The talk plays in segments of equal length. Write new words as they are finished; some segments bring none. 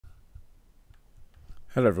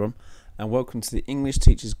Hello everyone, and welcome to the English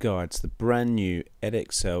Teacher's Guide to the brand new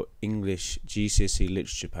EDEXCEL English GCSE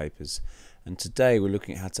Literature papers. And today we're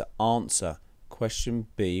looking at how to answer question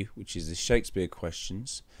B, which is the Shakespeare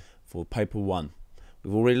questions for paper 1.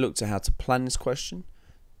 We've already looked at how to plan this question.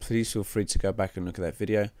 Please feel free to go back and look at that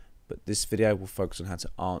video, but this video will focus on how to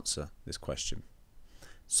answer this question.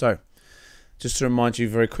 So, just to remind you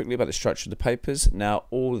very quickly about the structure of the papers. Now,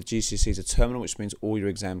 all the GCSEs are terminal, which means all your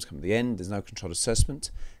exams come at the end. There's no controlled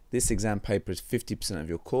assessment. This exam paper is 50% of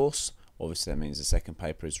your course. Obviously, that means the second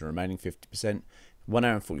paper is the remaining 50%. 1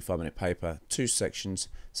 hour and 45-minute paper, 2 sections.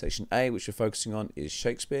 Section A, which we're focusing on, is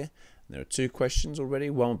Shakespeare. And there are 2 questions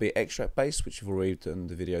already. One will be extract-based, which you've already done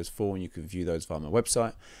the videos for, and you can view those via my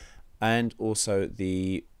website. And also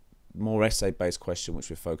the more essay-based question, which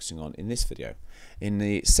we're focusing on in this video. In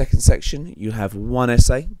the second section, you have 1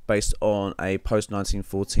 essay based on a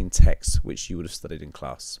post-1914 text, which you would have studied in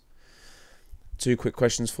class. 2 quick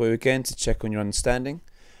questions for you again to check on your understanding.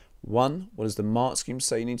 1, what does the mark scheme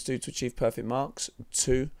say you need to do to achieve perfect marks?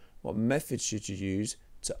 2, what method should you use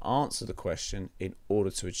to answer the question in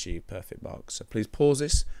order to achieve perfect marks? So please pause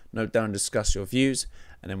this, note down and discuss your views,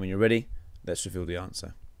 and then when you're ready, let's reveal the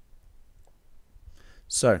answer.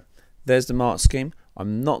 So, there's the mark scheme.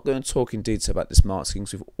 I'm not going to talk in detail about this mark scheme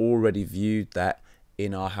because we've already viewed that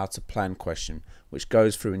in our how to plan question, which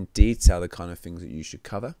goes through in detail the kind of things that you should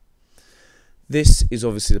cover. This is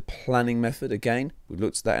obviously the planning method. Again, we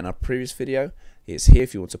looked at that in our previous video. It's here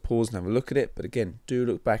if you want to pause and have a look at it, but again, do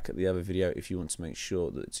look back at the other video if you want to make sure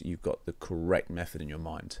that you've got the correct method in your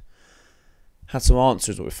mind. How to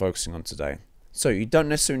answer is what we're focusing on today. So you don't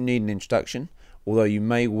necessarily need an introduction, although you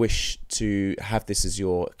may wish to have this as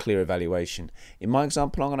your clear evaluation. In my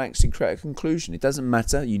example, I'm going to actually create a conclusion. It doesn't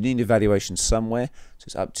matter. You need evaluation somewhere, so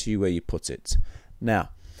it's up to you where you put it.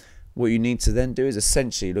 Now, what you need to then do is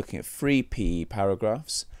essentially looking at 3 PE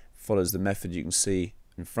paragraphs. Follows the method you can see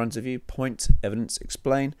in front of you. Point, evidence,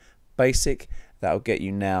 explain, basic. That'll get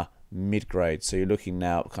you now mid-grade. So you're looking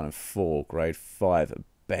now at kind of 4, grade 5 at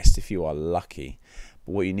best if you are lucky.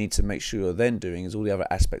 But what you need to make sure you're then doing is all the other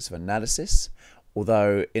aspects of analysis.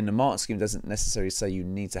 Although in the mark scheme it doesn't necessarily say you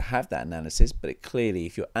need to have that analysis, but it clearly,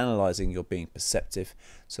 if you're analysing, you're being perceptive.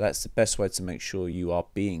 So that's the best way to make sure you are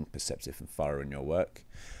being perceptive and thorough in your work.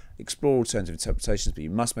 Explore alternative interpretations, but you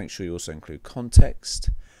must make sure you also include context.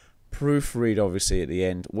 Proofread, obviously, at the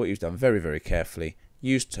end, what you've done very, very carefully.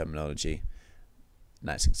 Use terminology. And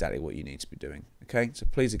that's exactly what you need to be doing. Okay, so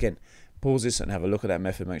please, again, pause this and have a look at that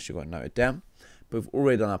method. Make sure you've got it noted down. But we've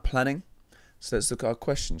already done our planning. So let's look at our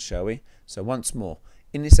questions, shall we? So once more,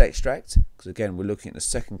 in this extract, because again, we're looking at the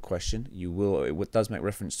second question, it does make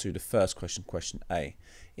reference to the first question, question A.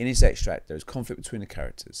 In this extract, there is conflict between the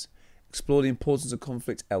characters. Explore the importance of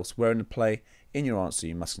conflict elsewhere in the play. In your answer,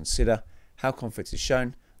 you must consider how conflict is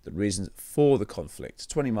shown, the reasons for the conflict.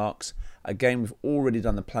 20 marks. Again, we've already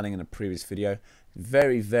done the planning in a previous video.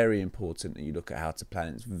 Very, very important that you look at how to plan.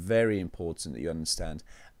 It's very important that you understand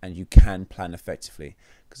and you can plan effectively.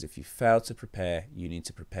 Because if you fail to prepare, you need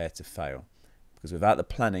to prepare to fail. Because without the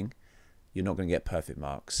planning, you're not going to get perfect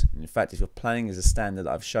marks. And in fact, if your planning is a standard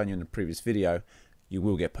that I've shown you in the previous video, you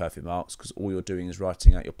will get perfect marks because all you're doing is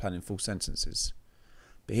writing out your plan in full sentences.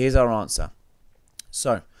 But here's our answer.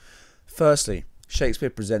 So, firstly, Shakespeare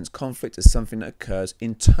presents conflict as something that occurs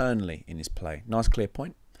internally in his play. Nice clear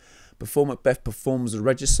point. Before Macbeth performs the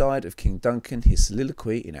regicide of King Duncan, his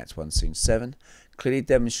soliloquy in Act 1, Scene 7 clearly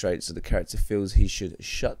demonstrates that the character feels he should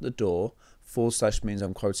shut the door, / means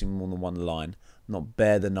I'm quoting more than one line, not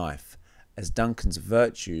bear the knife, as Duncan's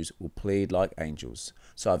virtues will plead like angels.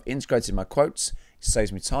 So I've integrated my quotes, it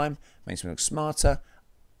saves me time, makes me look smarter,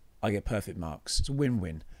 I get perfect marks. It's a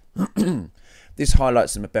win-win. This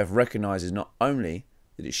highlights that Macbeth recognises not only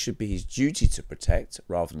that it should be his duty to protect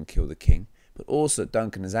rather than kill the king, but also that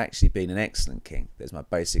Duncan has actually been an excellent king. There's my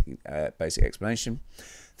basic explanation.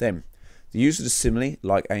 Then, the use of the simile,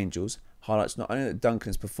 like angels, highlights not only that Duncan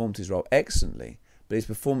has performed his role excellently, but his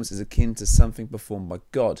performance is akin to something performed by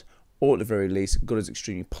God, or at the very least, God is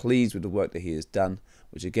extremely pleased with the work that he has done,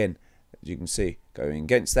 which again, as you can see, going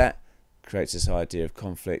against that, creates this idea of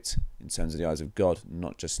conflict in terms of the eyes of God,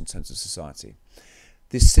 not just in terms of society.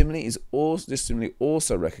 This simile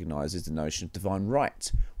also recognises the notion of divine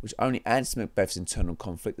right, which only adds to Macbeth's internal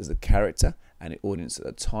conflict as a character and the audience at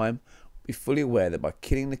the time will be fully aware that by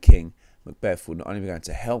killing the king, Macbeth would not only be going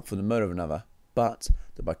to help for the murder of another, but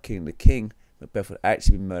that by killing the king, Macbeth would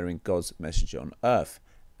actually be murdering God's messenger on earth,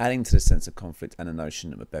 adding to the sense of conflict and the notion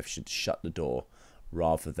that Macbeth should shut the door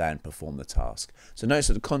rather than perform the task. So notice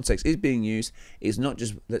that the context is being used. It's not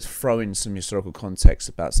just let's throw in some historical context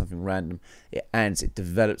about something random. It adds, it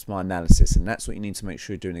develops my analysis, and that's what you need to make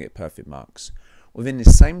sure you're doing to get perfect marks. Within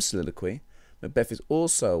this same soliloquy, Macbeth is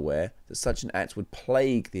also aware that such an act would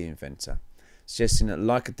plague the inventor, suggesting that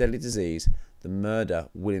like a deadly disease, the murder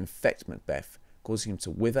will infect Macbeth, causing him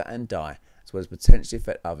to wither and die, as well as potentially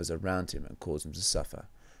affect others around him and cause them to suffer.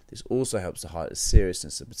 This also helps to highlight the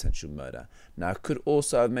seriousness of potential murder. Now, I could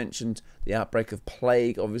also have mentioned the outbreak of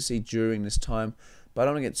plague, obviously, during this time, but I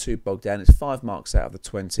don't want to get too bogged down. It's 5 marks out of the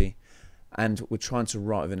 20, and we're trying to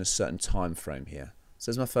write within a certain time frame here.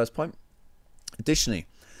 So that's my first point. Additionally,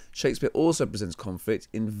 Shakespeare also presents conflict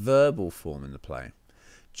in verbal form in the play.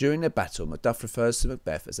 During their battle, Macduff refers to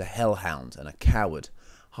Macbeth as a hellhound and a coward,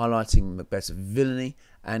 highlighting Macbeth's villainy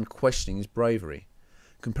and questioning his bravery.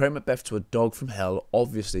 Comparing Macbeth to a dog from hell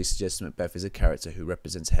obviously suggests Macbeth is a character who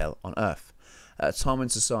represents hell on earth. At a time when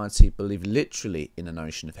society believed literally in the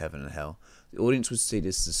notion of heaven and hell, the audience would see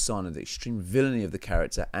this as a sign of the extreme villainy of the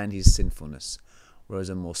character and his sinfulness, whereas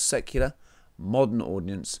a more secular, modern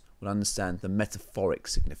audience would understand the metaphoric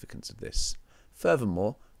significance of this.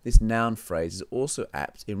 Furthermore, this noun phrase is also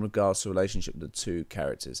apt in regards to the relationship of the two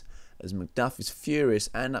characters, as Macduff is furious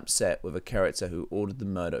and upset with a character who ordered the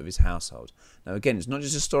murder of his household. Now again, it's not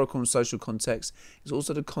just historical and social context, it's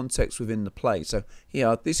also the context within the play. So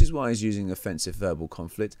here, this is why he's using offensive verbal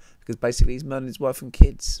conflict, because basically he's murdered his wife and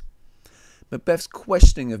kids. Macduff's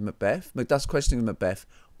questioning of Macbeth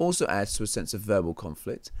also adds to a sense of verbal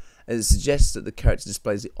conflict, as it suggests that the character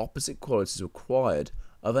displays the opposite qualities required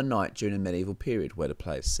of a knight during a medieval period where the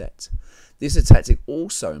play is set. This is a tactic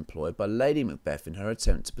also employed by Lady Macbeth in her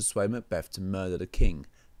attempt to persuade Macbeth to murder the king.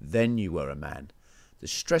 Then you were a man. The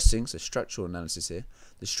stressing, so structural analysis here,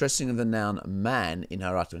 the stressing of the noun man in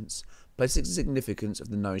her utterance places the significance of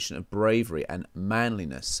the notion of bravery and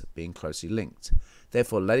manliness being closely linked.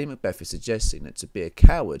 Therefore, Lady Macbeth is suggesting that to be a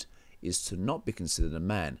coward is to not be considered a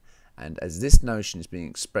man, and as this notion is being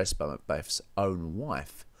expressed by Macbeth's own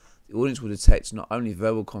wife, the audience will detect not only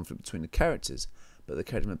verbal conflict between the characters, but the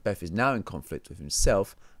character Macbeth is now in conflict with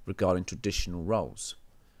himself regarding traditional roles.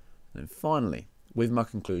 And then finally, with my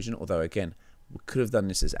conclusion, although again, we could have done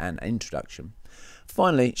this as an introduction,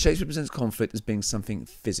 finally, Shakespeare presents conflict as being something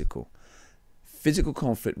physical. Physical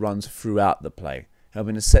conflict runs throughout the play,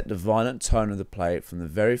 helping to set the violent tone of the play from the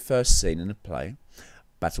very first scene in the play,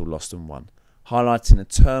 Battle Lost and Won, highlighting the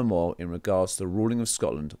turmoil in regards to the ruling of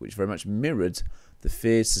Scotland, which very much mirrored the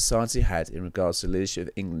fears society had in regards to the leadership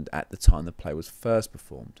of England at the time the play was first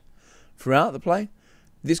performed. Throughout the play,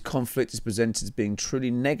 this conflict is presented as being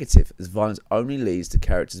truly negative, as violence only leads to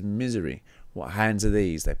characters' misery. What hands are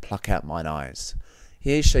these? They pluck out mine eyes.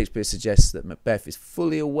 Here Shakespeare suggests that Macbeth is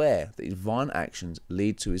fully aware that his violent actions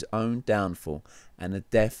lead to his own downfall and the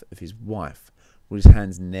death of his wife. Will his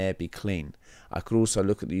hands ne'er be clean? I could also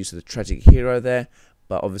look at the use of the tragic hero there,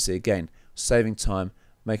 but obviously again, saving time,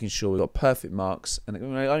 making sure we've got perfect marks, and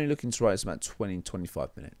we're only looking to write this about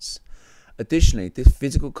 20-25 minutes. Additionally, this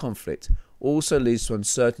physical conflict also leads to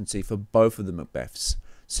uncertainty for both of the Macbeths,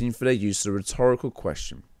 seen for their use of the rhetorical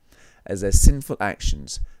question, as their sinful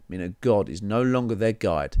actions mean that God is no longer their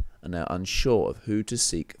guide and they are unsure of who to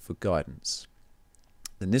seek for guidance.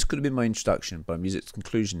 Then this could have been my introduction, but I'm using its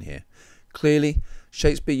conclusion here. Clearly,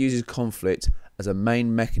 Shakespeare uses conflict as a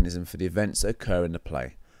main mechanism for the events that occur in the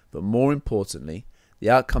play, but more importantly, the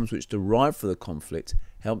outcomes which derive from the conflict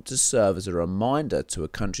help to serve as a reminder to a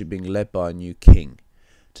country being led by a new king.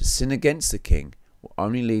 To sin against the king will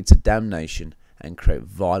only lead to damnation and create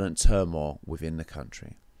violent turmoil within the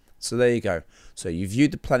country. So there you go. So you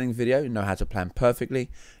viewed the planning video, you know how to plan perfectly.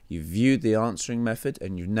 You viewed the answering method,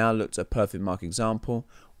 and you've now looked at a perfect mark example.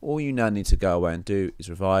 All you now need to go away and do is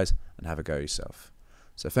revise and have a go yourself.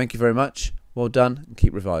 So thank you very much. Well done, and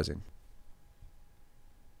keep revising.